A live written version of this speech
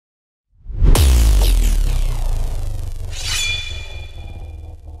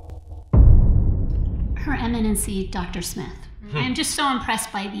Excellency Dr. Smith. I am just so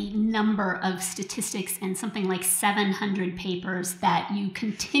impressed by the number of statistics and something like 700 papers that you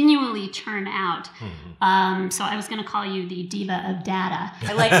continually churn out. So I was going to call you the diva of data.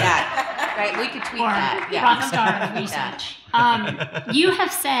 I like that. Right? We could tweet or that. Yeah. Rock star of research. You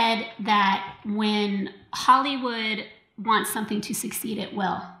have said that when Hollywood wants something to succeed, it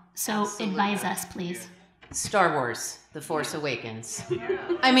will. So advise us, please. Star Wars, The Force Awakens.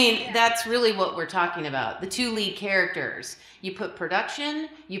 I mean, that's really what we're talking about. The two lead characters. You put production,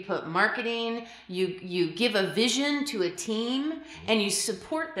 you put marketing, you give a vision to a team, and you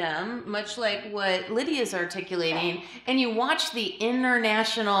support them, much like what Lydia's articulating, and you watch the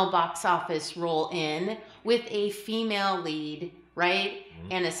international box office roll in with a female lead, right?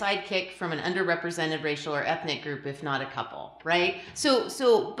 And a sidekick from an underrepresented racial or ethnic group, if not a couple, right?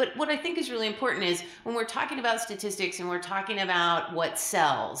 But what I think is really important is when we're talking about statistics and we're talking about what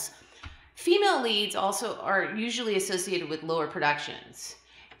sells, female leads also are usually associated with lower productions.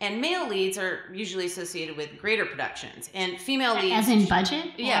 And male leads are usually associated with greater productions. And female leads... As in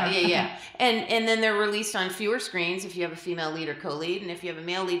budget? Yeah. And then they're released on fewer screens if you have a female lead or co-lead. And if you have a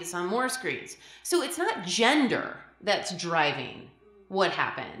male lead, it's on more screens. So it's not gender that's driving what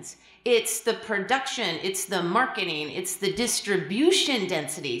happens. It's the production, it's the marketing, it's the distribution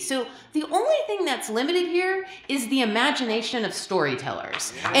density. So the only thing that's limited here is the imagination of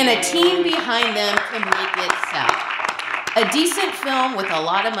storytellers and a team behind them to make it sell. A decent film with a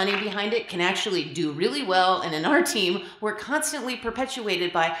lot of money behind it can actually do really well, and in our team, we're constantly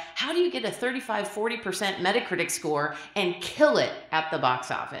perpetuated by how do you get a 35-40% Metacritic score and kill it at the box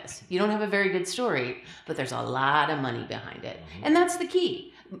office? You don't have a very good story, but there's a lot of money behind it. And that's the key.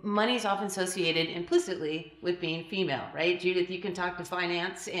 Money is often associated implicitly with being female, right? Judith, you can talk to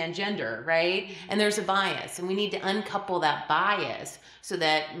finance and gender, right? And there's a bias, and we need to uncouple that bias so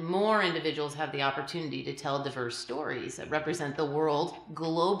that more individuals have the opportunity to tell diverse stories that represent the world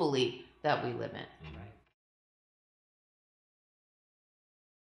globally that we live in.